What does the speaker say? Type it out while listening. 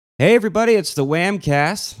Hey, everybody, it's the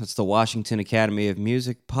Whamcast. It's the Washington Academy of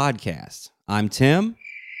Music podcast. I'm Tim,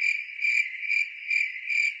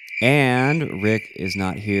 and Rick is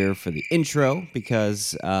not here for the intro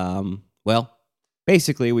because,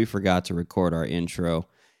 basically we forgot to record our intro,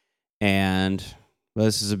 and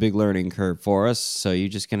this is a big learning curve for us, so you're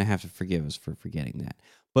just going to have to forgive us for forgetting that.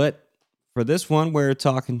 But for this one, we're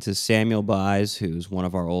talking to Samuel Buys, who's one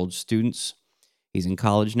of our old students. He's in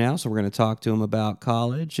college now, so we're going to talk to him about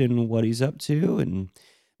college and what he's up to and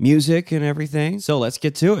music and everything. So let's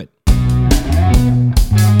get to it.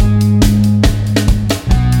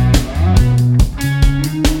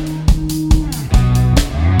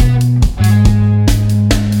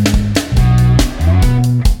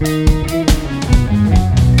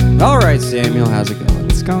 All right, Samuel, how's it going?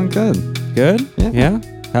 It's going good. Good? Yeah.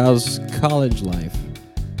 How's college life?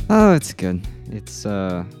 Oh, it's good. It's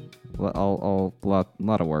a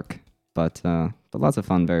lot of work, but lots of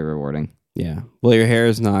fun, very rewarding. Yeah. Well, your hair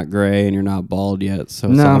is not gray and you're not bald yet, so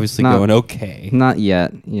it's No, obviously not- going okay. Not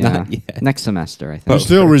yet. Yeah. Not yet. Next semester, I think. You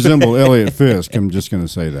still resemble Elliot Fisk. I'm just going to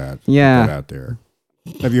say that. Yeah. Put that out there.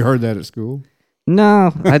 Have you heard that at school?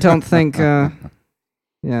 No, I don't think.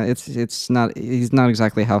 It's not. He's not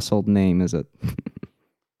exactly a household name, is it?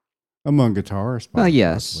 Among guitarists? Well,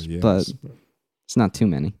 yes, possibly, but it's not too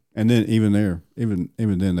many. And then even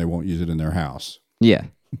then they won't use it in their house. Yeah.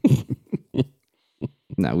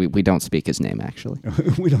 No, we don't speak his name actually.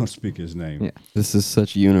 We don't speak his name. Yeah. This is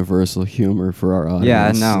such universal humor for our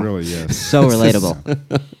audience. Yeah, I know. Really, yes. So relatable.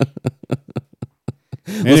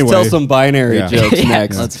 Let's tell some binary Yeah. jokes Yeah,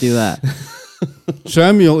 next. let's do that.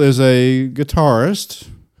 Samuel is a guitarist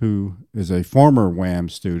who is a former Wham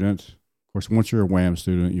student. Of course, once you're a Wham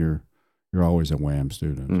student, you're always a Wham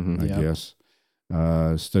student, Mhm. I Yep. guess.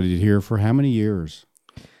 Studied here for how many years?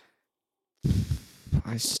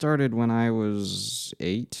 I started when I was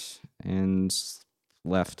 8 and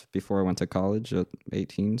left before I went to college at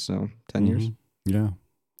 18, so 10 years. Mhm. Yeah.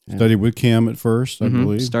 Yeah. Studied with Kim at first, I Mhm.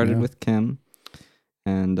 believe. Started Yeah. with Kim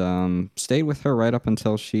and stayed with her right up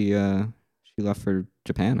until she left for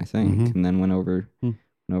Japan, I think, Mhm. and then went over Hmm.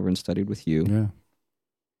 and studied with you. Yeah.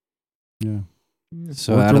 Yeah.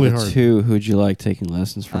 So Worked out really of the hard. two, who'd you like taking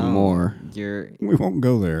lessons from Oh, more? We won't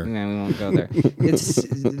go there. Yeah, we won't go there. It's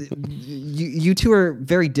you two are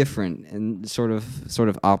very different and sort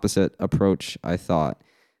of opposite approach, I thought.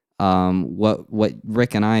 What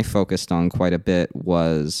Rick and I focused on quite a bit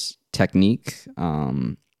was technique,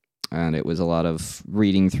 and it was a lot of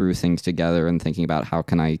reading through things together and thinking about how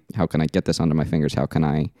can I get this under my fingers? How can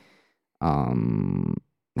I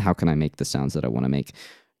make the sounds that I want to make?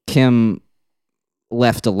 Kim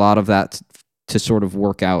left a lot of that to sort of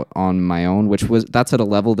work out on my own, that's at a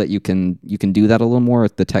level that you can do that a little more.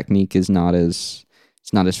 The technique is not as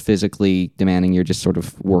physically demanding. You're just sort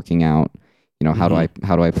of working out, how do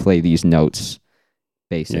I play these notes,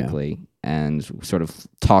 basically, and sort of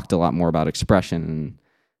talked a lot more about expression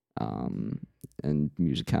and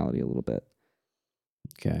musicality a little bit.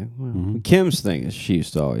 Okay. Well, Mhm. Kim's thing is she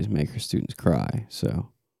used to always make her students cry. So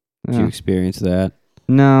did you Yeah. experience that?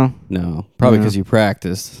 No, No. Probably No. because you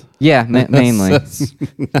practiced. yeah, mainly. That's-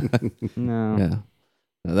 No, yeah.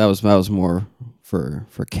 No, that was more for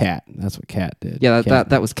Kat. That's what Kat did. yeah, Kat-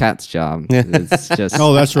 that was Kat's job. It's just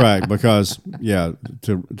Oh, that's right. Because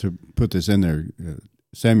to put this in there,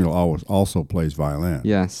 Samuel also plays violin.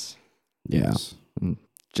 yes, Yeah. Yes.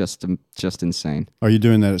 just insane. Are you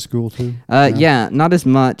doing that at school too? Yeah, not as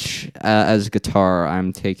much as guitar.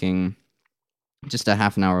 I'm taking just a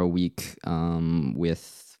half an hour a week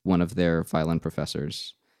with one of their violin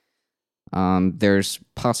professors. There's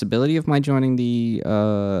possibility of my joining the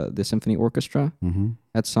symphony orchestra Mm-hmm.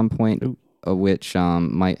 at some point, which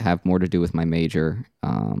might have more to do with my major.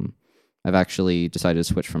 I've actually decided to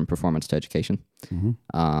switch from performance to education.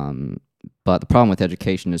 Mm-hmm. But the problem with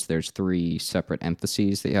education is there's 3 separate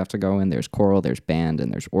emphases that you have to go in. There's choral, there's band,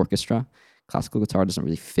 and there's orchestra. Classical guitar doesn't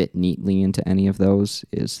really fit neatly into any of those,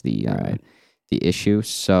 is the issue.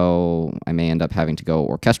 So I may end up having to go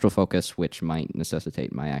orchestral focus, which might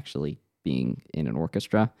necessitate my actually being in an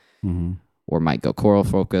orchestra, Mm-hmm. or might go choral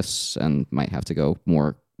focus and might have to go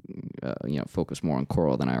more, focus more on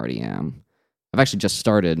choral than I already am. I've actually just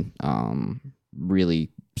started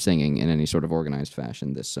really singing in any sort of organized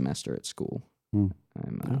fashion this semester at school. Hmm.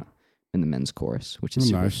 I'm in the men's chorus, which is Oh,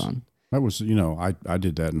 super nice. fun. That was, I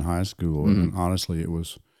did that in high school, Mhm. and honestly, it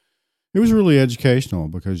was really educational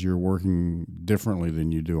because you're working differently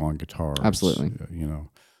than you do on guitar. It's, Absolutely.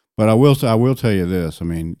 But I will tell you this. I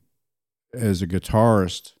mean, as a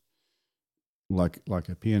guitarist, like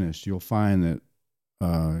a pianist, you'll find that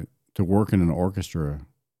to work in an orchestra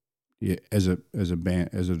as a band,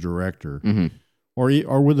 as a director, Hmm.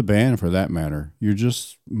 or with a band for that matter, you're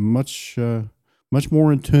just much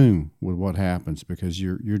more in tune with what happens because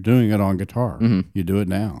you're doing it on guitar. Hmm. You do it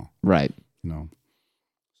now, Right. you know.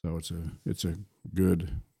 So it's a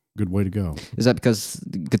good way to go. Is that because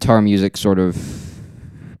guitar music sort of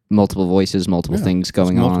multiple voices, multiple Yeah, things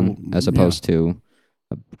going multiple- on, as opposed to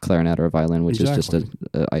a clarinet or a violin, which is just Exactly.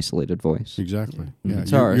 a isolated voice? Exactly. Yeah. Yeah,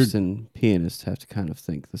 Guitarists and pianists have to kind of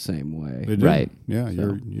think the same way. they do. Right. Yeah,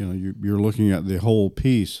 So- you're looking at the whole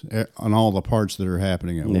piece on all the parts that are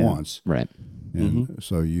happening at Yeah. once, Right. and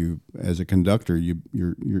so you, as a conductor, you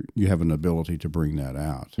have an ability to bring that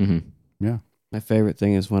out. Hmm. Yeah. My favorite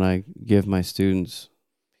thing is when I give my students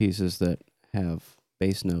pieces that have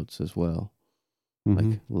bass notes as well, Mhm.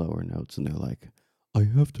 like lower notes, and they're like, "I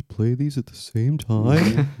have to play these at the same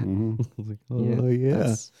time." Mhm. I was like, "Oh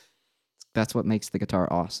yeah, That's what makes the guitar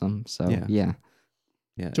awesome. So Yeah. yeah.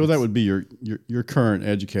 yeah." So that it's- would be your current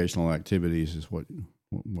educational activities is what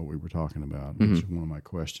we were talking about. Which is one of my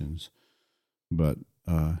questions. But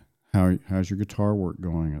how's your guitar work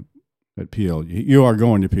going at PLU? You are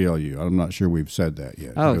going to PLU. I'm not sure we've said that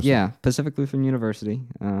yet. Oh because- yeah, Pacific Lutheran University.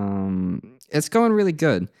 It's going really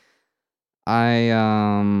good.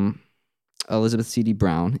 Elizabeth C.D.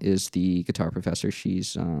 Brown is the guitar professor.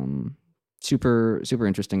 She's super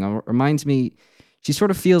interesting. Reminds me, she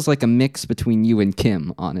sort of feels like a mix between you and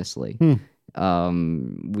Kim, honestly.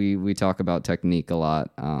 We talk about technique a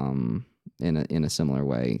lot in a similar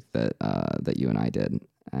way that you and I did,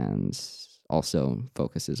 and also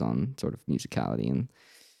focuses on sort of musicality and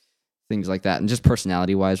things like that, and just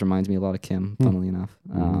personality wise reminds me a lot of Kim, funnily enough.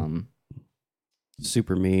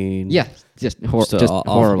 super mean. Yeah, just just, just a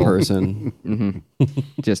awful horrible. person.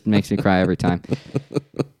 Just makes me cry every time.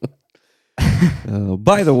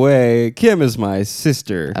 By the way, Kim is my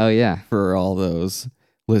sister. Oh yeah, For all those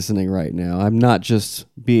listening right now, I'm not just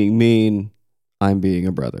being mean. I'm being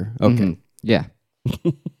a brother. Okay. Mhm. Yeah,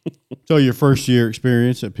 So your first year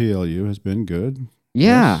experience at PLU has been good.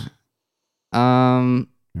 yeah.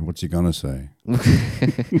 And what's he gonna say?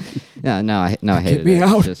 Yeah, no, I hated me it.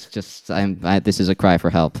 out. Just this is a cry for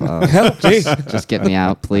help. Help me. Just get me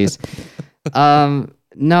out, please.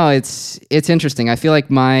 No, it's interesting. I feel like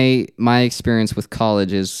my experience with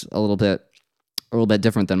college is a little bit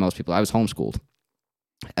different than most people. I was homeschooled,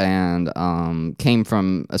 and came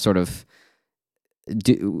from a sort of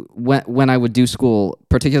when I would do school,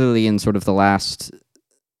 particularly in sort of the last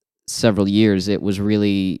several years, it was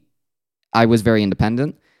really I was very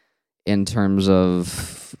independent in terms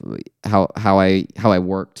of how I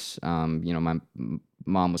worked. My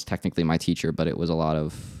mom was technically my teacher, but it was a lot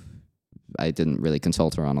of I didn't really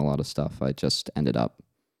consult her on a lot of stuff. I just ended up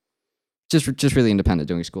just really independent,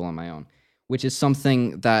 doing school on my own, which is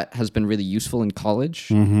something that has been really useful in college,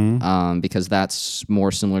 because that's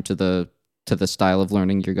more similar to the style of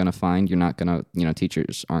learning you're going to find. You're not going to,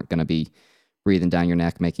 teachers aren't going to be breathing down your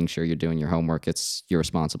neck, making sure you're doing your homework. You're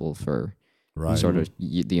responsible for Right. sort of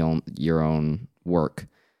your own work.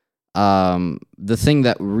 The thing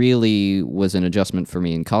that really was an adjustment for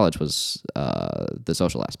me in college was the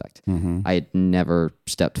social aspect. I had never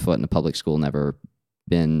stepped foot in a public school, never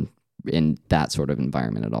been in that sort of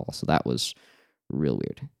environment at all. So that was real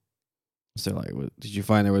weird. So, like, did you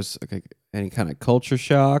find there was any kind of culture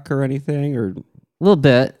shock or anything, or A little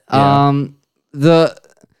bit. Yeah.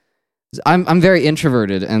 I'm very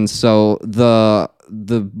introverted, and so the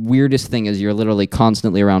weirdest thing is you're literally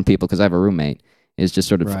constantly around people because I have a roommate. Is just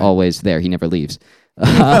sort of Right. always there. He never leaves.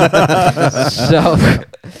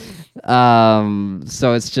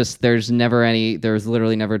 So it's just there's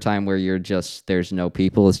literally never a time where there's no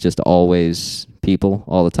people. It's just always people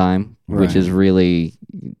all the time, which Right. is really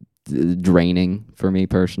draining for me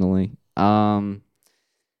personally. And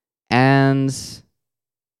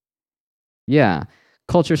yeah,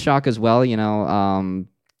 culture shock as well.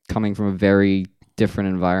 Coming from a very different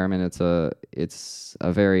environment, it's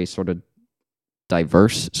a very sort of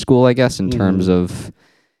diverse school, I guess, in terms of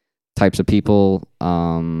types of people,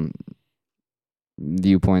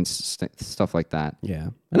 viewpoints, stuff like that. yeah?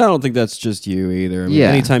 And I don't think that's just you either. I mean, Yeah.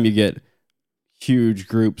 anytime you get huge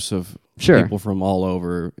groups of Sure. people from all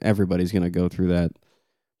over, everybody's gonna go through that.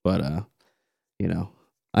 But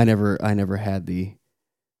I never had the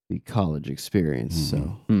college experience,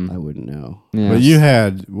 so I wouldn't know. Yeah. But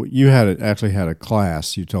actually had a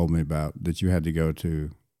class you told me about that you had to go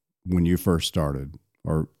to when you first started,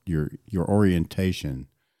 or your orientation.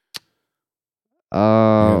 You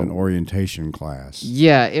had an orientation class.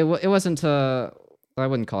 Yeah, it wasn't I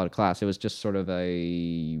wouldn't call it a class. It was just sort of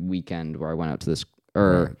a weekend where I went out to this.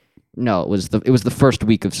 Right. No, it was the first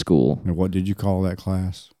week of school. And what did you call that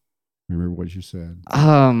class? Remember what you said?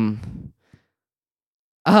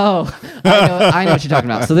 Oh, I know what you're talking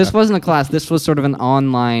about. So this wasn't a class. This was sort of an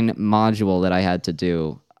online module that I had to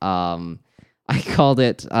do. I called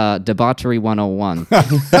it Debauchery 101.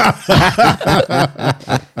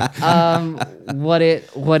 What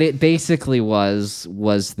it basically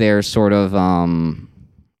was their sort of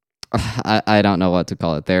I don't know what to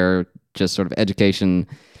call it. Their just sort of education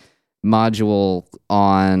module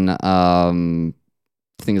on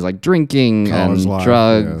things like drinking College and life,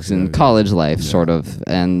 drugs yeah, and yeah, college life, yeah. sort of,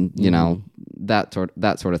 and that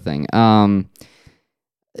sort of thing. I'm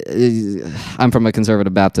from a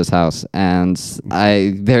conservative Baptist house, and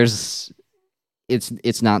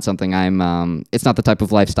it's not something it's not the type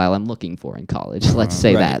of lifestyle I'm looking for in college. Let's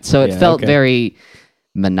say Right. that. So it Yeah, felt okay. very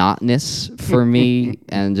monotonous for me,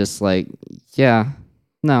 and just like, yeah,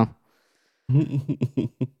 no.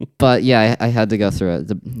 But yeah, I had to go through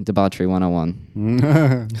it. Debauchery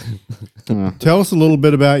 101. Tell us a little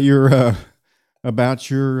bit about your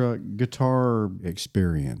guitar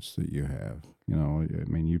experience that you have. You know, I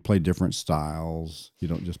mean, you play different styles. You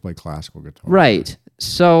don't just play classical guitar. Right.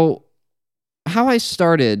 So how I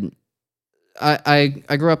started, I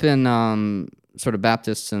grew up in sort of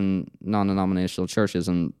Baptist and non-denominational churches,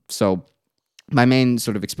 and so my main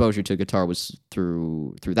sort of exposure to guitar was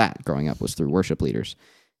through that. Growing up was through worship leaders.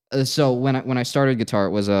 So when I started guitar,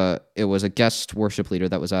 it was a guest worship leader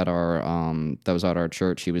that was at our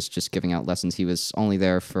church. He was just giving out lessons. He was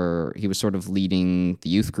sort of leading the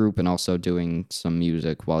youth group and also doing some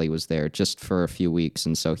music while he was there, just for a few weeks.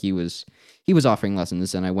 And so he was offering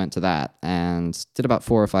lessons, and I went to that and did about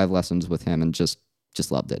 4 or 5 lessons with him, and just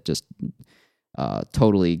loved it. Just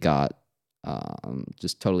totally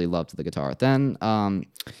loved the guitar. Then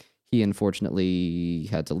he unfortunately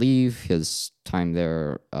had to leave. His time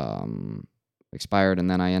there expired, and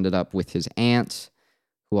then I ended up with his aunt,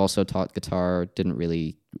 who also taught guitar. Didn't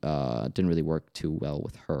really work too well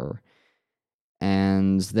with her,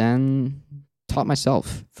 and then taught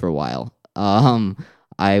myself for a while.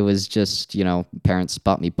 I was just, parents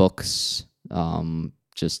bought me books,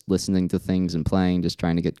 just listening to things and playing, just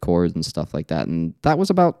trying to get chords and stuff like that. And that was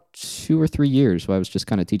about 2 or 3 years. So I was just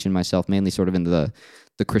kind of teaching myself, mainly sort of into the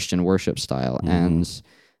Christian worship style. Mm-hmm. And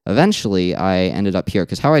eventually I ended up here,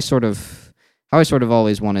 because how I sort of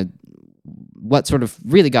always wanted, what sort of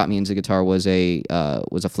really got me into guitar was a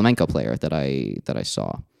flamenco player that I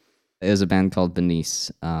saw. It was a band called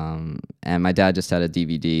Benice, and my dad just had a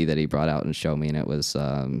DVD that he brought out and showed me, and it was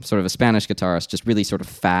sort of a Spanish guitarist, just really sort of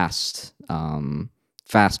fast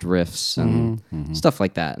riffs and stuff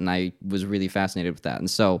like that, and I was really fascinated with that, and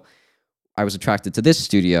so I was attracted to this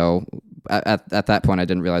studio. At that point, I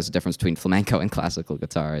didn't realize the difference between flamenco and classical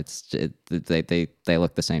guitar. They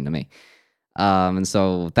look the same to me. And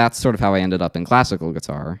so that's sort of how I ended up in classical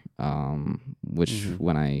guitar, which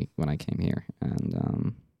when I came here,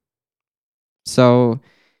 and so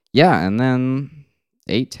yeah, and then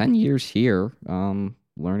 8-10 years here,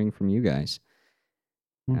 learning from you guys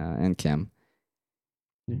and Kim.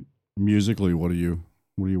 Musically, what are you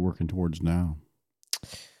working towards now?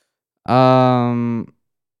 Current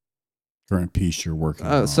piece you're working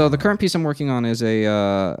on. So the current piece I'm working on is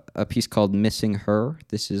a piece called "Missing Her."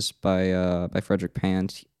 This is by Frederick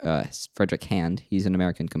Hand. Frederick Hand. He's an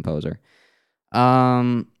American composer.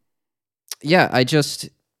 Yeah,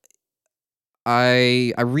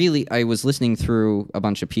 I was listening through a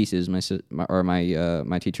bunch of pieces. My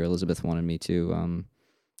teacher Elizabeth wanted me to.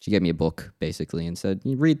 She gave me a book basically and said,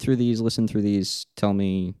 "You read through these, listen through these, tell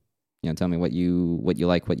me what you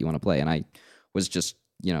like, what you want to play." And I was just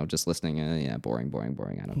listening. Yeah, boring. I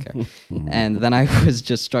don't care. And then I was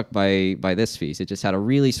just struck by this piece. It just had a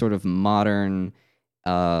really sort of modern,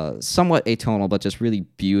 somewhat atonal, but just really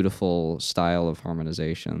beautiful style of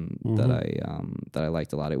harmonization that I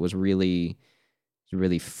liked a lot. It was really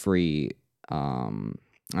free,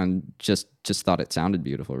 and just thought it sounded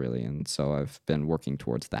beautiful, really. And so I've been working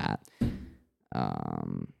towards that.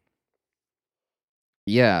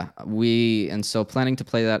 So planning to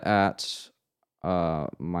play that at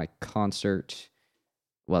my concert.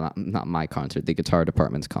 Well, not my concert, the guitar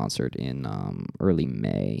department's concert in early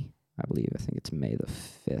May, I believe. I think it's May the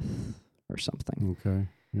 5th or something. Okay,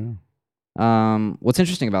 yeah. What's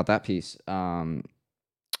interesting about that piece, how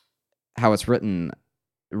it's written,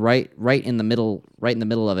 right in the middle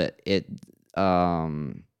of it, it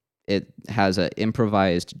has an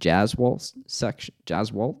improvised jazz waltz section.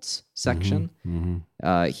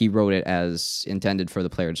 He wrote it as intended for the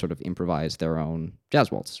player to sort of improvise their own jazz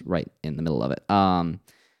waltz right in the middle of it.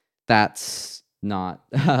 That's not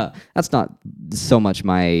so much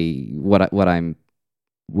what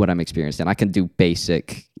what I'm experienced in. I can do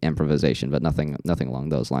basic improvisation, but nothing along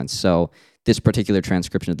those lines. So this particular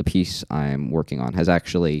transcription of the piece I'm working on has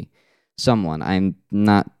actually someone,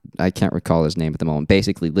 I can't recall his name at the moment,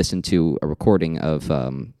 basically listened to a recording of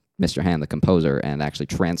Mr. Hand, the composer, and actually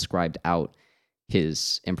transcribed out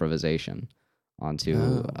his improvisation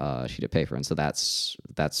onto a sheet of paper. And so that's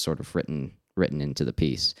sort of written into the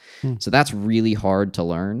piece. So that's really hard to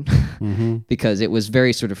learn because it was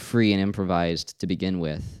very sort of free and improvised to begin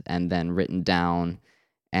with, and then written down.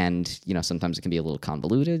 And sometimes it can be a little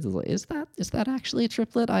convoluted. Is that actually a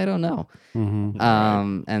triplet? I don't know.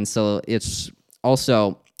 And so it's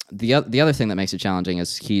also the other thing that makes it challenging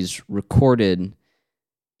is he records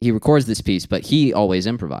this piece, but he always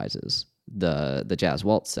improvises the jazz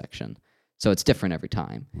waltz section. So it's different every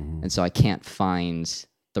time. And so I can't find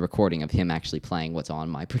the recording of him actually playing what's on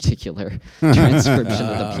my particular transcription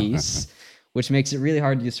of the piece, which makes it really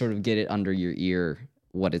hard to sort of get it under your ear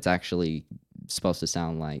what it's actually supposed to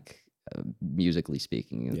sound like, musically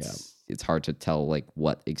speaking. It's hard to tell like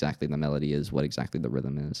what exactly the melody is, what exactly the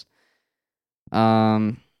rhythm is.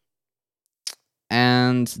 And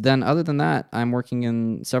then other than that, I'm working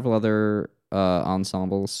in several other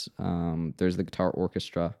ensembles. There's the guitar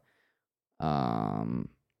orchestra. I'm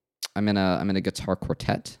in a guitar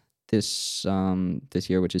quartet this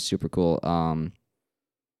year, which is super cool.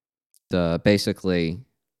 Basically,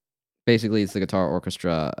 it's the guitar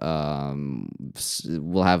orchestra.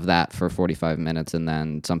 We'll have that for 45 minutes, and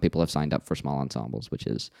then some people have signed up for small ensembles, which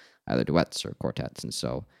is either duets or quartets. And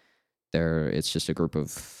so it's just a group of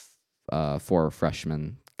 4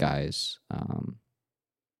 freshman guys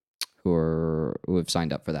who have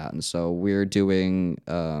signed up for that. And so we're doing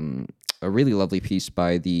a really lovely piece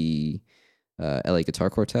by the LA Guitar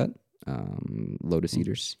Quartet, Lotus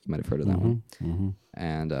Eaters. You might have heard of that one.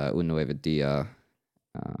 And Un Nuevo Dia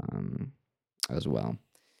as well.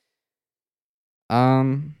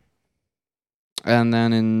 And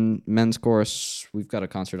then in men's chorus, we've got a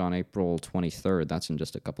concert on April 23rd. That's in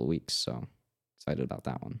just a couple of weeks, so excited about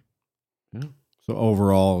that one. Yeah. So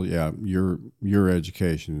overall, your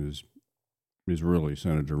education is really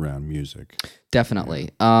centered around music. Definitely.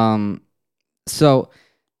 So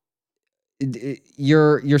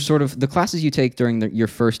your sort of the classes you take during your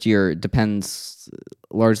first year depends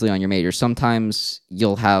largely on your major. Sometimes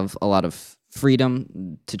you'll have a lot of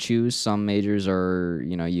freedom to choose. Some majors are,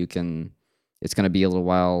 it's going to be a little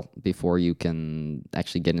while before you can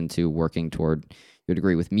actually get into working toward your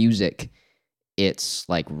degree. With music, it's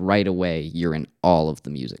like right away you're in all of the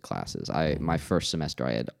music classes. My first semester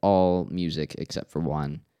I had all music except for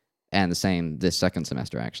one, and the same this second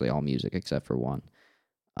semester, actually all music except for one.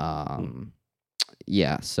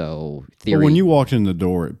 So theory. Well, when you walked in the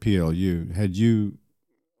door at PLU, did you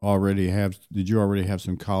already have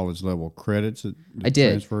some college level credits that I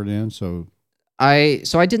did. transferred in? So I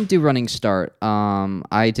didn't do Running Start.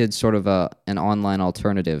 I did sort of an online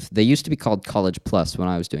alternative. They used to be called College Plus when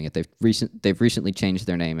I was doing it. They've recently changed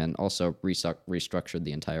their name and also restructured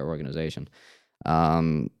the entire organization.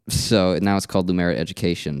 So now it's called Lumerit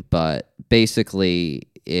Education. But basically,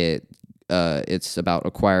 it's about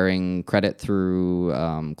acquiring credit through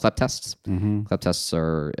CLEP tests. CLEP tests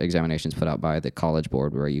are examinations put out by the college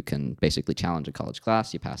board where you can basically challenge a college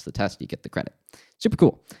class. You pass the test, you get the credit. Super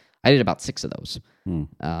cool. I did about 6 of those.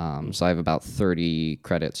 So I have about 30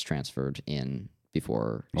 credits transferred in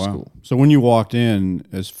before school. So when you walked in,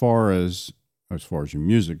 as far as your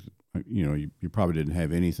music, you probably didn't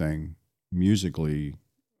have anything musically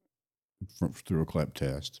through a CLEP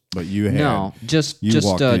test, but you had just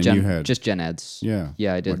gen eds.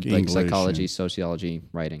 Yeah, I did like psychology, sociology,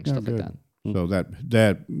 writing, stuff like that. So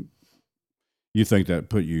that you think that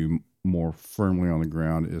put you more firmly on the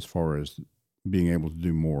ground as far as being able to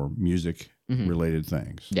do more music related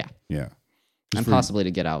things. Yeah. And possibly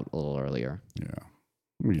to get out a little earlier.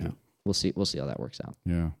 Yeah. We'll see how that works out.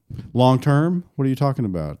 Yeah. Long term, what are you talking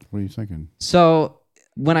about? What are you thinking? So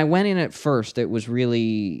when I went in at first, it was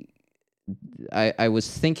really I was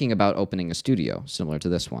thinking about opening a studio similar to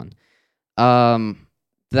this one.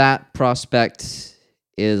 That prospect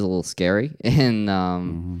is a little scary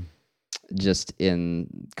in just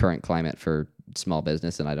in current climate for small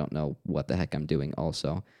business, and I don't know what the heck I'm doing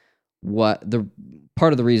also.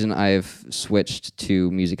 Part of the reason I've switched to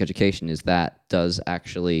music education is that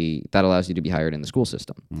allows you to be hired in the school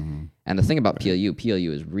system. And the thing about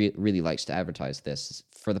PLU is really likes to advertise this.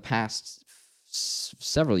 For the past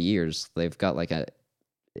several years, they've got like a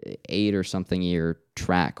 8 or something year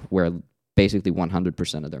track where basically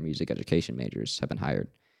 100% of their music education majors have been hired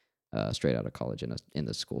straight out of college in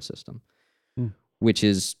the school system, which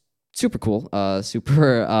is super cool,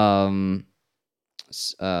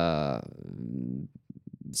 So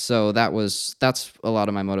that's a lot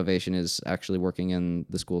of my motivation is actually working in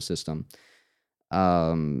the school system.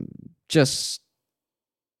 Just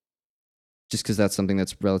because that's something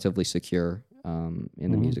that's relatively secure in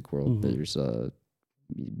the music world. There's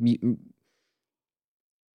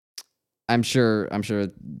I'm sure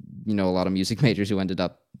you know a lot of music majors who ended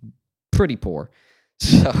up pretty poor.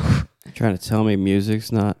 So Trying to tell me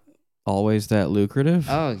music's not always that lucrative?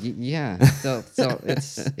 yeah. So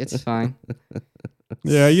it's fine.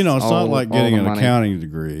 Yeah, you know, it's not like getting an money. accounting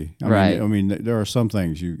degree. Right. I mean, there are some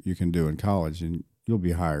things you can do in college, and you'll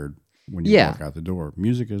be hired when you walk out the door.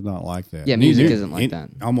 Music is not like that. Yeah, music isn't like that.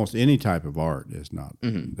 Almost any type of art is not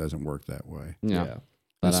doesn't work that way. Yeah.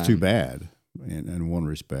 That's too bad in one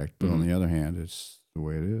respect, but on the other hand, it's the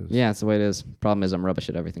way it is. Yeah, it's the way it is. Problem is, I'm rubbish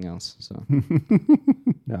at everything else. So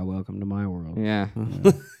Yeah, welcome to my world. yeah.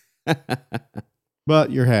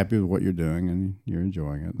 But you're happy with what you're doing, and you're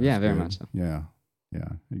enjoying it. Yeah, That's very good. much so. Yeah,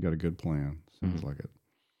 you got a good plan. Sounds like it.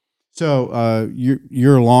 So,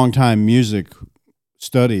 your longtime music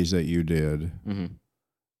studies that you did,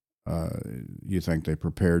 you think they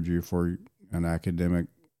prepared you for an academic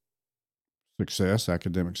success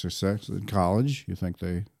in college? You think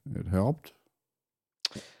it helped?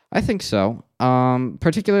 I think so.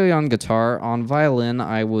 Particularly on guitar. On violin,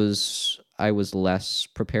 I was less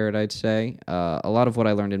prepared, I'd say. A lot of what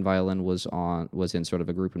I learned in violin was in sort of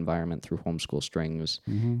a group environment through homeschool strings,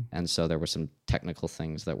 and so there were some technical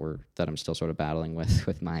things that I'm still sort of battling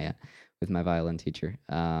with my violin teacher.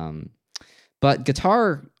 But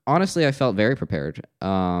guitar, honestly, I felt very prepared.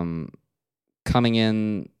 Coming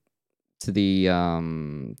in to the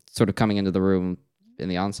coming into the room in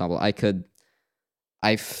the ensemble,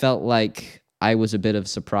 I felt like I was a bit of a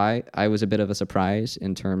surprise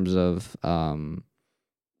in terms of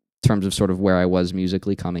sort of where I was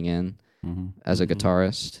musically coming in as a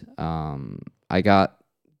guitarist. I got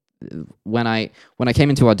when I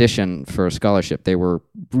came into audition for a scholarship, they were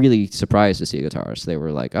really surprised to see a guitarist. They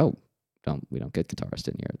were like, "Oh, we don't get guitarists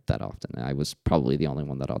in here that often." And I was probably the only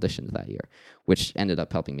one that auditioned that year, which ended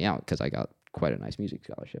up helping me out because I got quite a nice music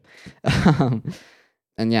scholarship.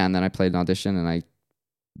 And then I played an audition, and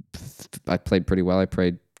I played pretty well. I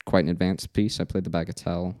played quite an advanced piece. I played the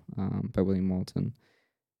Bagatelle by William Moulton,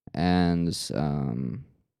 and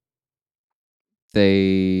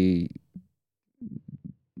they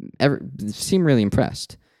seemed really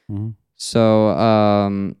impressed. So,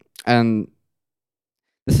 and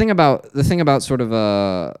the thing about sort of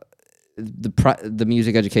the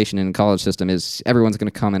music education in the college system is everyone's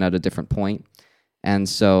going to come in at a different point. And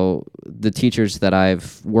so the teachers that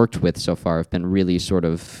I've worked with so far have been really sort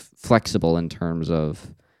of flexible in terms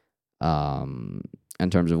of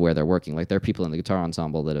where they're working. Like there are people in the guitar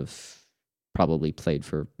ensemble that have probably played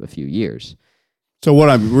for a few years. So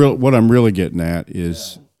what I'm really getting at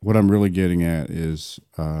is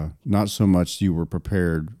not so much you were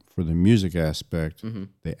prepared for the music aspect,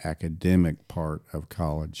 the academic part of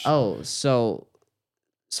college. Oh, so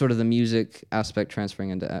sort of the music aspect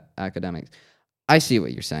transferring into academics. I see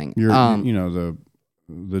what you're saying. The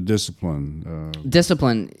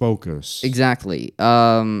discipline, focus. Exactly.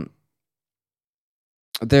 I'm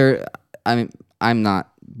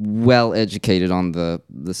not well educated on the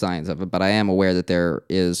science of it, but I am aware that there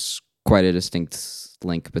is quite a distinct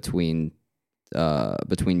link between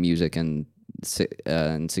music and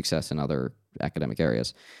success in other academic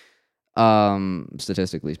areas,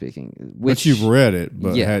 statistically speaking. But you've read it,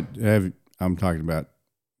 but yeah. I'm talking about,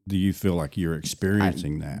 do you feel like you're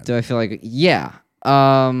experiencing that? Do I feel like, yeah.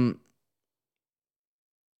 I'm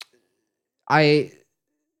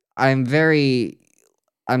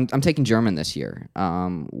taking German this year,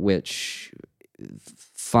 which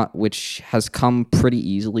has come pretty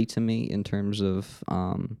easily to me in terms of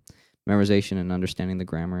memorization and understanding the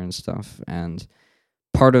grammar and stuff. And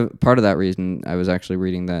part of that reason, I was actually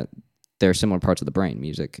reading that there are similar parts of the brain,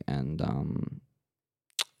 music and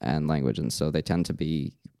language, and so they tend to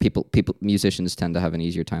be musicians tend to have an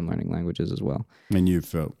easier time learning languages as well. And you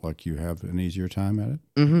felt like you have an easier time at it?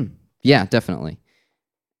 Mm-hmm. Yeah, definitely.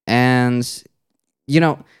 And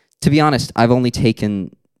to be honest, I've only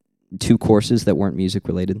taken 2 courses that weren't music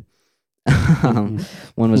related. One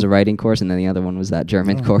was a writing course, and then the other one was that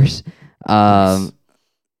German course. Nice.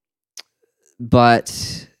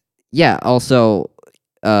 But yeah, also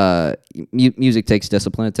music takes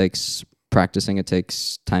discipline. It takes practicing. It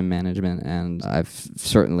takes time management, and I've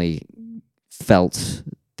certainly felt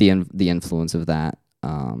the influence of that.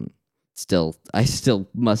 I still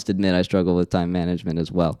must admit I struggle with time management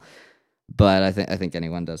as well, but I think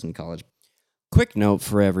anyone does in college. Quick note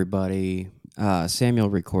for everybody. Samuel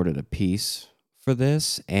recorded a piece for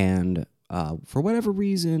this, and for whatever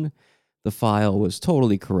reason, the file was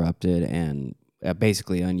totally corrupted and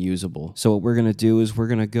basically unusable. So what we're going to do is we're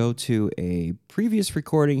going to go to a previous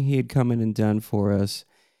recording he had come in and done for us.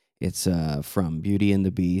 It's from Beauty and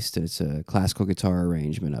the Beast, and it's a classical guitar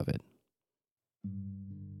arrangement of it.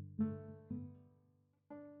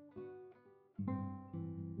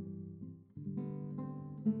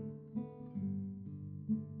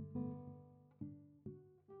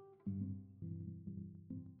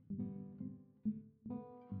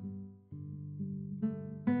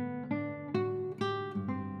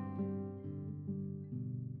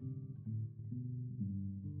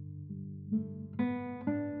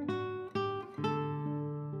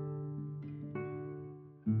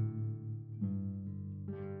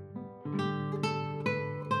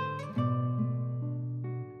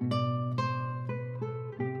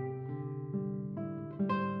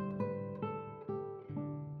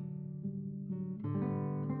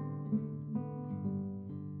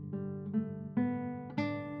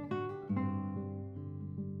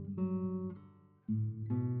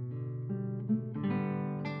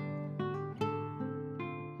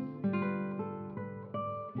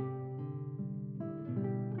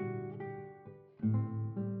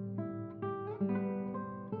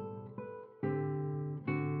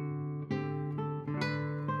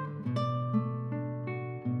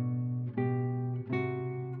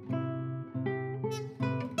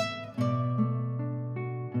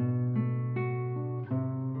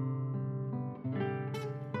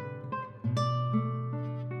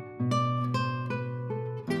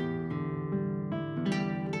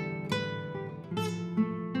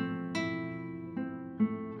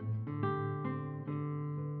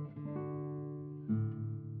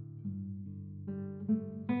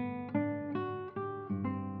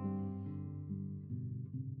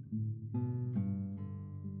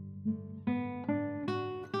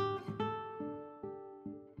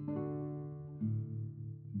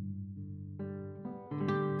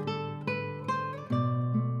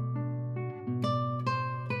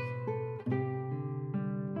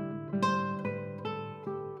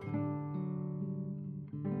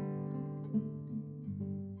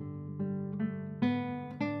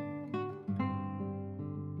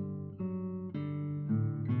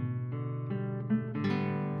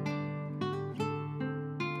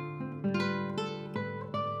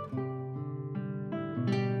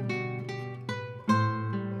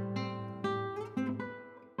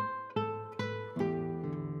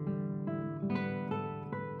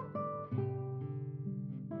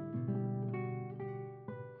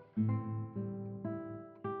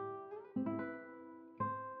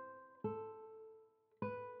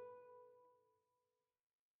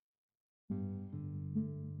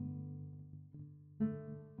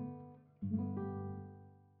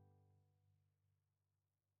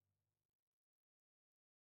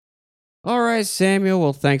 All right, Samuel.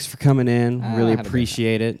 Well, thanks for coming in. I Really had a great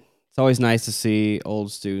appreciate it. It's always nice to see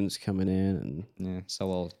old students coming in, and Yeah,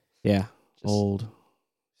 so old, yeah, Just old,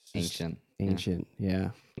 Just ancient. Yeah. ancient, yeah.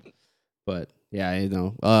 But yeah,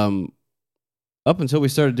 up until we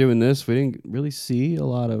started doing this, we didn't really see a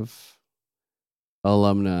lot of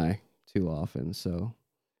alumni too often. So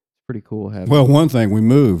it's pretty cool having. Well, one thing, we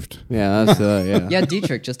moved. Yeah, that's yeah. Yeah,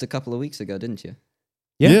 Dietrich just a couple of weeks ago, didn't you?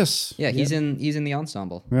 Yeah. Yes. Yeah, he's in the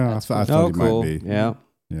ensemble. Yeah, That's I cool. thought Oh, he cool. might be. Yeah,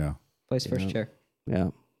 Yeah. Plays first Yeah. chair. yeah.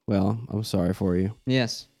 Well, I'm sorry for you.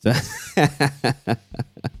 Yes. The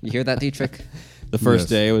You hear that, Dietrich? first Yes.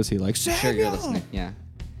 day was he like Sure, Samuel? you're listening. Yeah.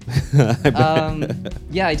 I bet.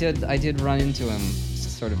 Yeah, I did run into him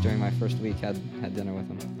sort of during my first week. Had dinner with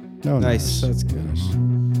him. Oh, Nice. That's good. Yes.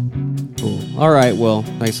 Cool. All right. Well,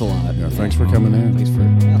 thanks a lot. Yeah, thanks for coming in. Thanks for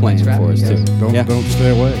thanks playing for for having us me, too. guys. Don't Yeah. don't stay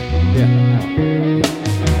away. Yeah.